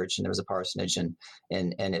of a church and there was a parsonage and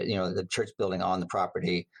the church building on the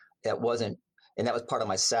property, that wasn't. And that was part of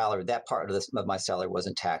my salary. That part of my salary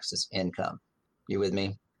wasn't taxed as income. You with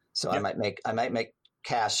me? So yep. I might make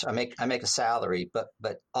cash. I make a salary, but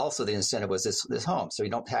also the incentive was this home. So you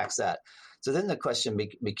don't tax that. So then the question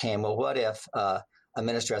became, well, what if a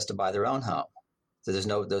minister has to buy their own home? So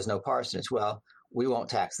there's no parsonage. Well, we won't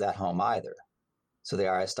tax that home either. So the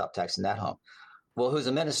IRS stopped taxing that home. Well, who's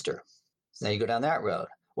a minister? So now you go down that road.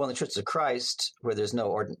 Well, in the Church of Christ, where there's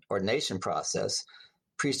no ordination process,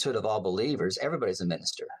 priesthood of all believers, everybody's a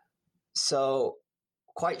minister. So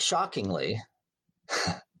quite shockingly,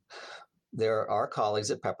 there are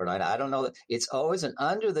colleagues at Pepperdine. I don't know that it's always an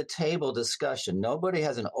under the table discussion. Nobody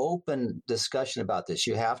has an open discussion about this.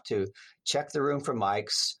 You have to check the room for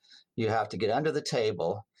mics. You have to get under the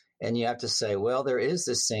table and you have to say, well, there is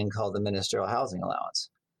this thing called the ministerial housing allowance.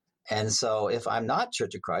 And so if I'm not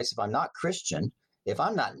Church of Christ, if I'm not Christian, if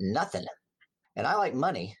I'm not nothing, and I like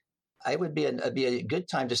money, it would be a good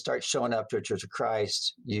time to start showing up to a Church of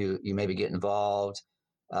Christ. You maybe get involved.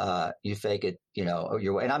 You fake it,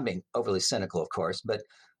 your way. And I'm being overly cynical, of course,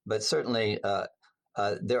 but certainly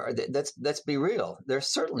let's be real. There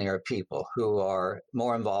certainly are people who are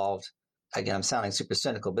more involved. Again, I'm sounding super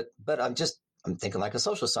cynical, but I'm thinking like a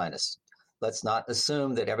social scientist. Let's not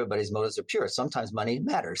assume that everybody's motives are pure. Sometimes money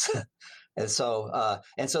matters. And so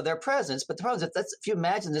their presence, but the problem is if you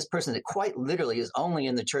imagine this person that quite literally is only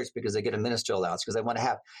in the church because they get a ministerial allowance, because they want to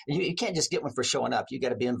have, you can't just get one for showing up. You got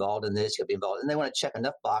to be involved in this, you got to be involved. And they want to check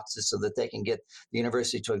enough boxes so that they can get the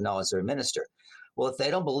university to acknowledge they're a minister. Well, if they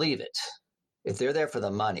don't believe it, if they're there for the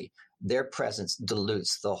money, their presence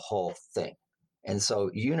dilutes the whole thing. And so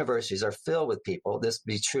universities are filled with people. This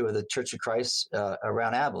would be true of the Church of Christ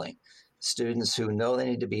around Abilene. Students who know they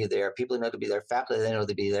need to be there, people who know to be there, faculty they know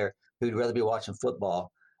to be there, who'd rather be watching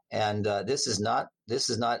football. And this is not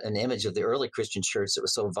an image of the early Christian church that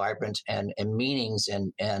was so vibrant and meanings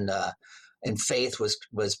and faith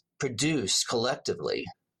was produced collectively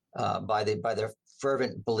by their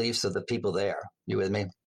fervent beliefs of the people there. You with me?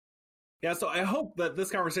 Yeah, so I hope that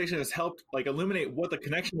this conversation has helped illuminate what the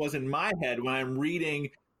connection was in my head when I'm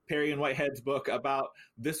reading Perry and Whitehead's book about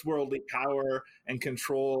this worldly power and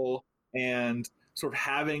control and sort of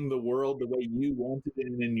having the world the way you wanted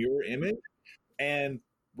it in your image, and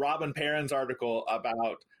Robin Perrin's article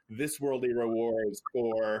about this worldly rewards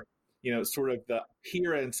for, sort of the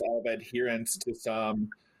appearance of adherence to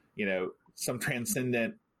some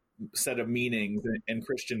transcendent set of meanings and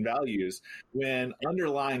Christian values, when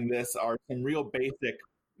underlying this are some real basic,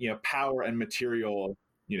 power and material,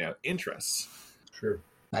 interests. Sure.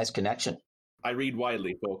 Nice connection. I read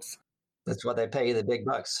widely, folks. That's why they pay you the big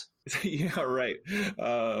bucks. Yeah, right.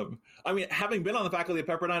 Having been on the faculty at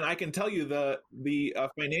Pepperdine, I can tell you the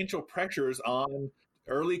financial pressures on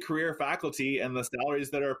early career faculty and the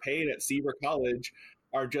salaries that are paid at Seaver College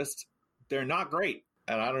are they're not great.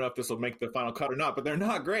 And I don't know if this will make the final cut or not, but they're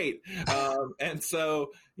not great. And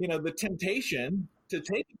so, the temptation to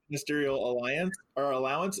take ministerial allowance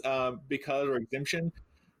or exemption,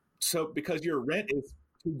 because your rent is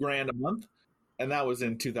 $2,000 a month, and that was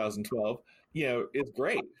in 2012, is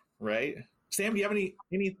great. Right. Sam, do you have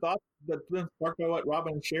any thoughts that's been sparked by what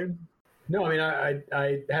Robin shared? No, I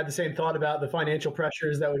had the same thought about the financial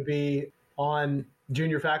pressures that would be on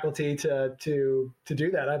junior faculty to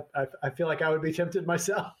do that. I feel like I would be tempted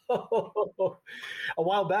myself. A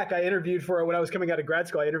while back, when I was coming out of grad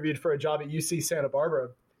school, I interviewed for a job at UC Santa Barbara.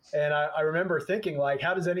 And I remember thinking,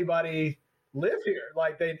 how does anybody live here?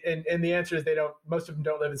 And the answer is most of them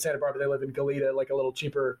don't live in Santa Barba. They live in Goleta, a little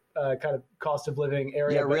cheaper kind of cost of living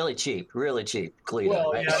area. Yeah, really cheap, Goleta.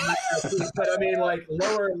 Well, right? yeah, but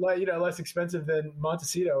lower, less expensive than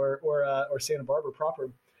Montecito or Santa Barbara proper.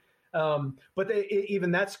 But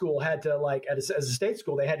even that school had to, as a state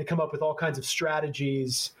school, they had to come up with all kinds of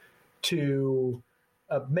strategies to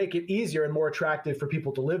make it easier and more attractive for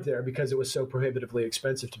people to live there because it was so prohibitively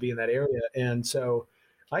expensive to be in that area. And so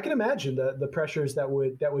I can imagine the pressures that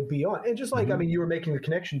would be on. And just you were making the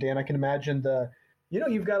connection, Dan, I can imagine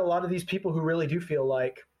you've got a lot of these people who really do feel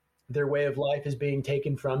like their way of life is being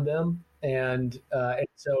taken from them. And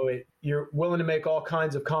so you're willing to make all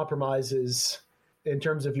kinds of compromises in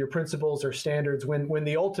terms of your principles or standards when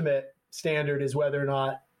the ultimate standard is whether or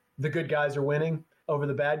not the good guys are winning over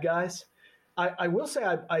the bad guys. I will say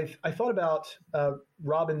I thought about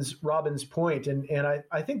Robin's point, and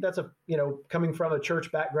I think that's coming from a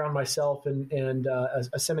church background myself and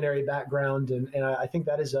a seminary background, and I think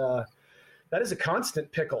that is a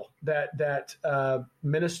constant pickle that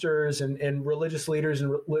ministers and religious leaders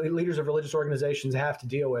and leaders of religious organizations have to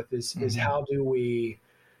deal with is how do we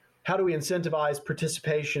incentivize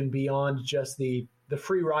participation beyond just the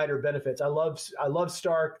free rider benefits. I love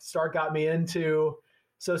Stark. Stark got me into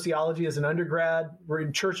sociology as an undergrad. We're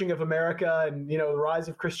in Churching of America and, the rise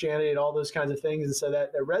of Christianity and all those kinds of things. And so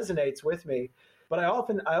that resonates with me. But I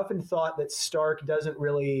often thought that Stark doesn't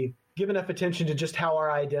really give enough attention to just how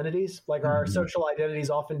our identities, our social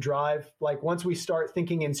identities often drive, once we start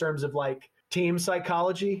thinking in terms of team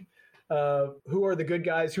psychology, who are the good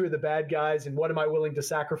guys, who are the bad guys, and what am I willing to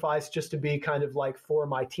sacrifice just to be kind of for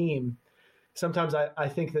my team? Sometimes I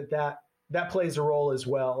think that plays a role as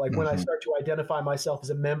well. When I start to identify myself as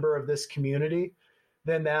a member of this community,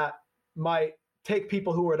 then that might take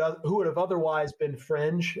people who would have otherwise been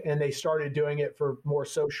fringe, and they started doing it for more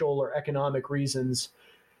social or economic reasons,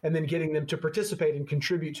 and then getting them to participate and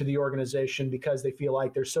contribute to the organization because they feel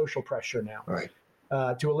like there's social pressure now. Right.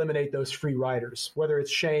 To eliminate those free riders, whether it's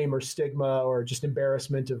shame or stigma or just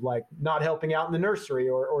embarrassment of like not helping out in the nursery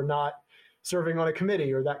or not serving on a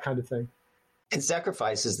committee or that kind of thing. And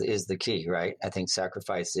sacrifice is the key, right? I think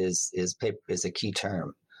sacrifice is a key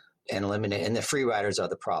term, and the free riders are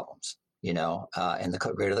the problems, and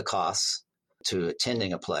the greater the costs to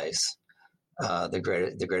attending a place, the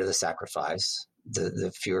greater the sacrifice, the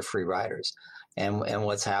fewer free riders. And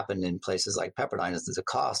what's happened in places like Pepperdine is that the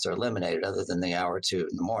costs are eliminated, other than the hour or two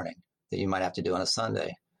in the morning that you might have to do on a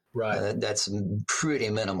Sunday. Right. That's pretty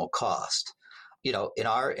minimal cost. In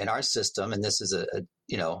our system, and this is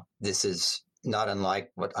this is not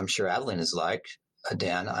unlike what I'm sure Abilene is like,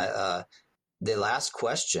 Dan. The last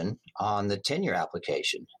question on the tenure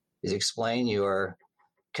application is explain your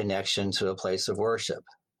connection to a place of worship.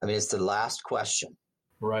 I mean, it's the last question.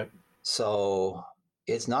 Right. So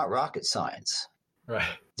it's not rocket science. Right.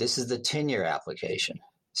 This is the tenure application.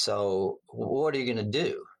 So what are you going to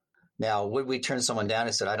do? Now, would we turn someone down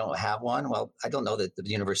and said, I don't have one? Well, I don't know that the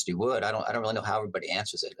university would. I don't really know how everybody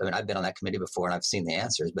answers it. I mean, I've been on that committee before and I've seen the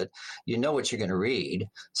answers, but you know what you're going to read,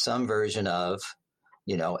 some version of,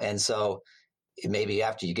 and so maybe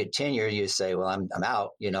after you get tenure, you say, well, I'm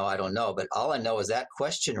out, I don't know. But all I know is that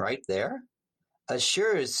question right there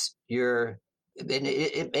assures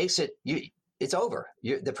it makes it, it's over.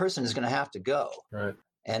 The person is going to have to go. Right.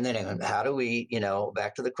 And then how do we,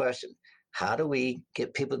 back to the question, how do we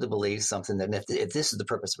get people to believe something that if this is the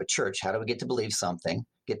purpose of a church, how do we get people to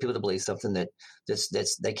believe something that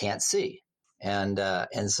they can't see? And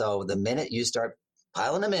so the minute you start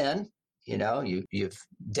piling them in, you've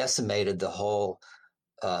decimated the whole,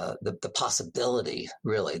 the possibility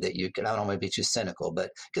really that you can, I don't want to be too cynical,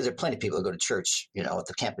 but because there are plenty of people who go to church, at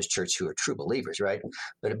the campus church who are true believers, right?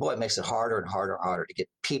 But boy, it makes it harder and harder and harder to get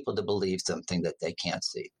people to believe something that they can't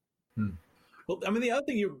see. Well, I mean, the other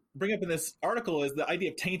thing you bring up in this article is the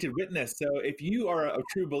idea of tainted witness. So if you are a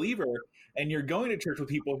true believer and you're going to church with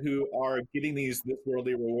people who are getting this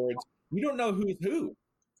worldly rewards, you don't know who's who.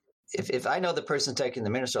 If I know the person taking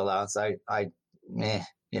the minister allowance, the minute,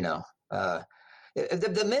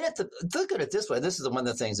 look at it this way. This is one of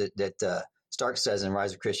the things that Stark says in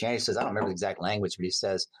Rise of Christianity. He says, I don't remember the exact language, but he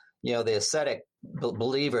says, the ascetic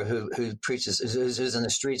believer who preaches, who's in the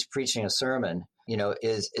streets preaching a sermon,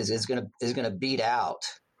 is going to beat out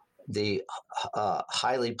the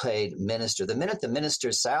highly paid minister. The minute the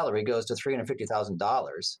minister's salary goes to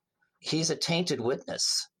 $350,000, he's a tainted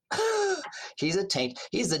witness. He's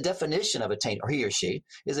the definition of a taint, or he or she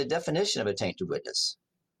is a definition of a tainted witness,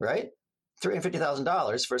 right?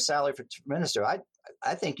 $350,000 for a salary for minister. I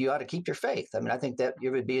think you ought to keep your faith. I mean, I think that it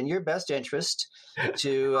would be in your best interest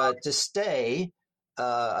to stay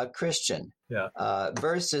a Christian,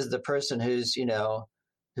 versus the person who's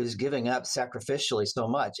giving up sacrificially so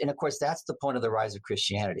much. And of course, that's the point of the rise of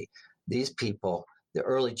Christianity. These people, the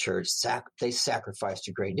early church, they sacrificed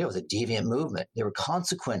a great deal. It was a deviant movement. There were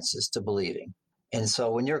consequences to believing. And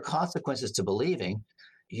so when there are consequences to believing,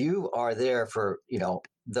 you are there for,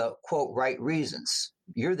 the quote, right reasons.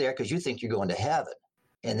 You're there because you think you're going to heaven.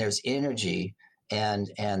 And there's energy and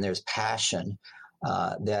there's passion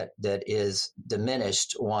that is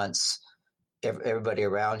diminished once everybody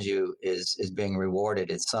around you is being rewarded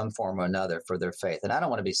in some form or another for their faith. And I don't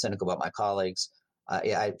want to be cynical about my colleagues.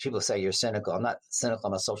 People say you're cynical. I'm not cynical.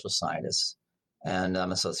 I'm a social scientist and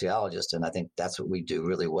I'm a sociologist. And I think that's what we do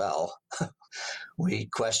really well. We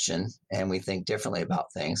question and we think differently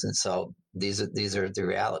about things. And so these are the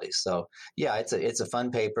realities. So yeah, it's a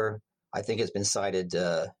fun paper. I think it's been cited,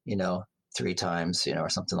 3 times, or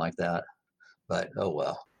something like that. But oh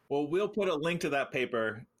well. Well, we'll put a link to that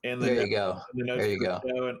paper in the there you go. There you go.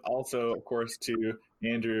 And also, of course, to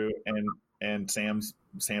Andrew and Sam's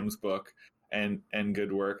book and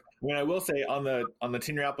good work. I mean, I will say on the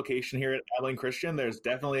tenure application here at Abilene Christian, there's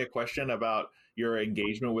definitely a question about your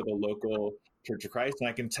engagement with a local Church of Christ. And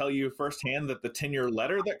I can tell you firsthand that the tenure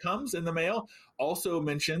letter that comes in the mail also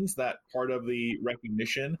mentions that part of the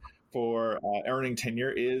recognition for earning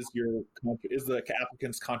tenure is the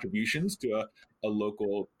applicant's contributions to a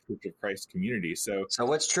local Church of Christ community. So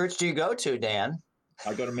which church do you go to, Dan?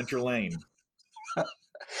 I go to Mentor Lane.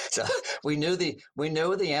 So we knew the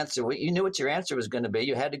answer. You knew what your answer was going to be.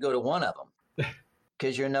 You had to go to one of them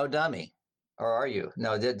because you're no dummy, or are you?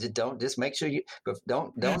 No, don't. Just make sure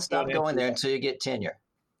don't stop going there until you get tenure.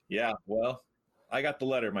 Yeah, well, I got the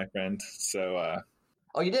letter, my friend. So.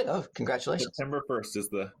 Oh, you did? Oh, congratulations! September 1st is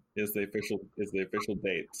is the official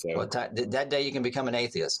date. So well, that day you can become an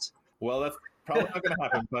atheist. Well, that's probably not going to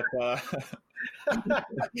happen, but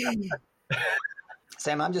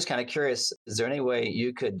Sam, I'm just kind of curious, is there any way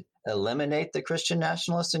you could eliminate the Christian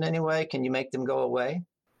nationalists in any way? Can you make them go away?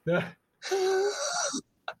 No.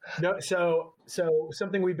 So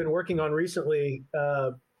something we've been working on recently,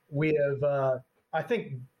 we have, I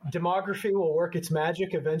think demography will work its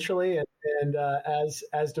magic eventually, and as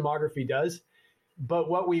demography does. But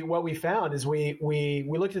what we found is we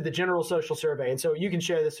looked at the general social survey, and so you can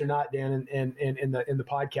share this or not, Dan, in the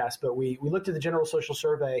podcast. But we looked at the general social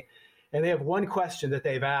survey, and they have one question that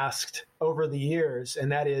they've asked over the years,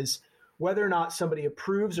 and that is whether or not somebody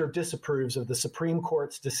approves or disapproves of the Supreme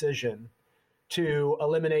Court's decision to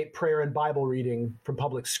eliminate prayer and Bible reading from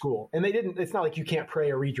public school. And they didn't. It's not like you can't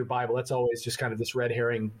pray or read your Bible. That's always just kind of this red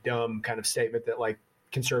herring, dumb kind of statement that like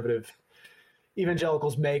conservative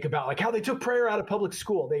evangelicals make about like how they took prayer out of public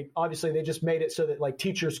school. They just made it so that like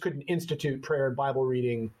teachers couldn't institute prayer and Bible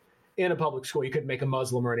reading in a public school. You couldn't make a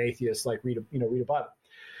Muslim or an atheist like read a Bible.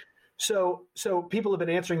 So people have been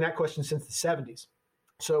answering that question since the 70s.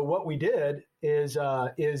 So what we did is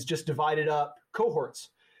just divided up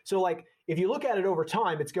cohorts. So like if you look at it over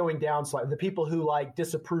time, it's going down slightly. The people who like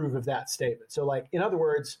disapprove of that statement. So like in other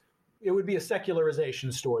words, it would be a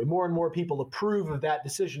secularization story. More and more people approve of that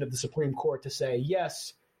decision of the Supreme Court to say,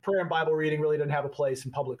 yes, prayer and Bible reading really doesn't have a place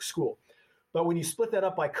in public school. But when you split that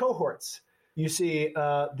up by cohorts, you see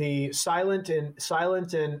the silent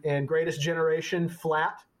and greatest generation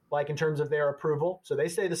flat, like in terms of their approval. So they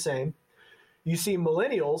stay the same. You see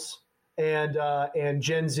millennials and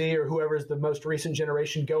Gen Z or whoever's the most recent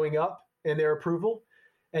generation going up in their approval.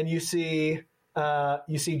 And you see Gen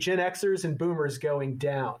Xers and boomers going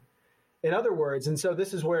down. In other words, and so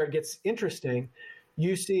this is where it gets interesting,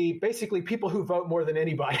 you see basically people who vote more than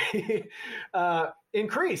anybody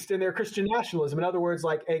increased in their Christian nationalism. In other words,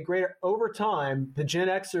 like over time, the Gen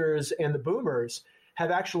Xers and the boomers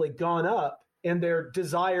have actually gone up in their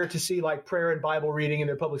desire to see like prayer and Bible reading in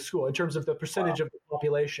their public school in terms of the percentage of the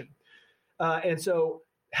population. And so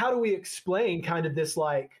how do we explain kind of this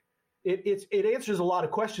like, it answers a lot of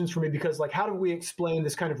questions for me because like, how do we explain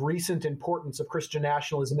this kind of recent importance of Christian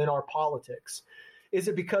nationalism in our politics? Is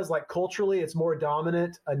it because like culturally it's more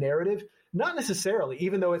dominant a narrative? Not necessarily,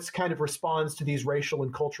 even though it's kind of responds to these racial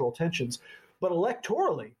and cultural tensions. But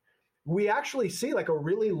electorally, we actually see like a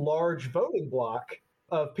really large voting block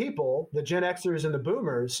of people, the Gen Xers and the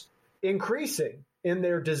boomers, increasing in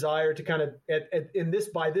their desire to kind of,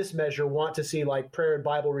 by this measure, want to see like prayer and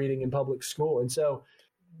Bible reading in public school. And so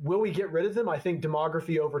will we get rid of them? I think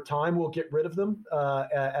demography over time will get rid of them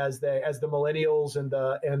as the millennials and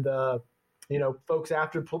the folks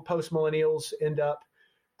after post millennials end up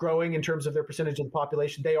growing in terms of their percentage of the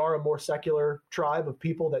population. They are a more secular tribe of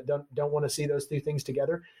people that don't want to see those two things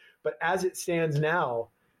together. But as it stands now,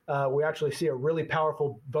 we actually see a really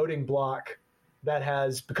powerful voting bloc that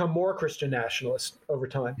has become more Christian nationalist over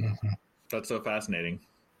time. Mm-hmm. That's so fascinating.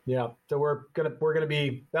 Yeah, so we're gonna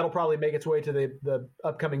be, that'll probably make its way to the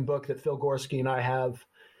upcoming book that Phil Gorski and I have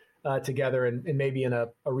together, and maybe in a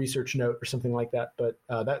research note or something like that. But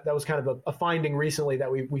that was kind of a finding recently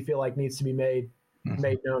that we feel like needs to be made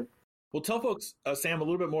known. Well, tell folks, Sam, a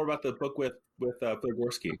little bit more about the book with Phil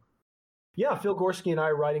Gorski. Yeah, Phil Gorski and I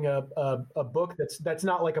are writing a book that's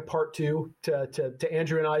not like a part two to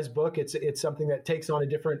Andrew and I's book. It's something that takes on a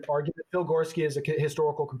different argument. Phil Gorski is a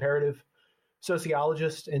historical comparative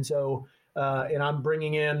sociologist, and so and I'm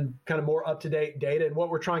bringing in kind of more up-to-date data. And what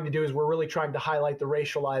we're trying to do is we're really trying to highlight the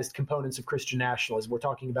racialized components of Christian nationalism. We're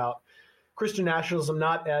talking about Christian nationalism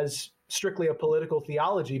not as strictly a political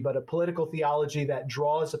theology, but a political theology that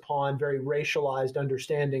draws upon very racialized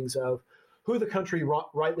understandings of who the country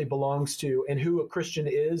rightly belongs to and who a Christian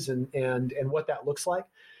is and what that looks like.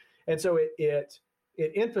 And so it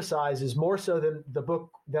emphasizes more so than the book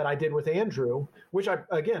that I did with Andrew, which I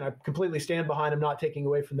completely stand behind. I'm not taking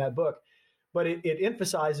away from that book, but it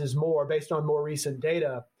emphasizes more based on more recent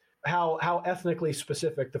data, how ethnically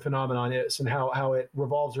specific the phenomenon is and how it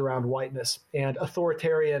revolves around whiteness and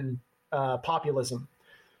authoritarian populism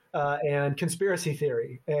and conspiracy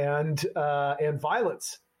theory and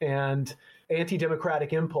violence and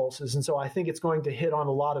anti-democratic impulses. And so I think it's going to hit on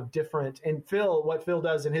a lot of different, and what Phil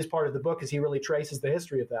does in his part of the book is he really traces the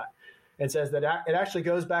history of that and says that it actually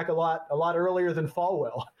goes back a lot earlier than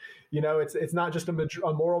Falwell. It's not just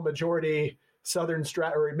a moral majority Southern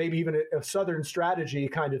or maybe even a Southern strategy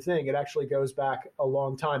kind of thing. It actually goes back a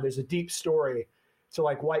long time. There's a deep story to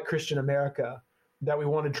like white Christian America that we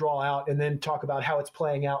want to draw out and then talk about how it's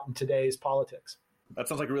playing out in today's politics. That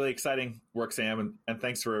sounds like really exciting work, Sam, and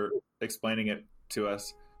thanks for explaining it to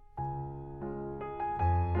us.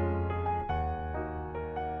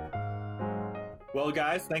 Well,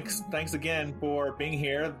 guys, thanks again for being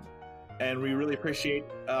here, and we really appreciate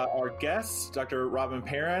our guests, Dr. Robin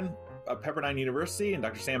Perrin of Pepperdine University and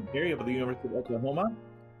Dr. Sam Perry of the University of Oklahoma.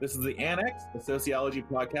 This is the Annex, a sociology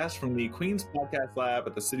podcast from the Queen's Podcast Lab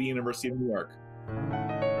at the City University of New York.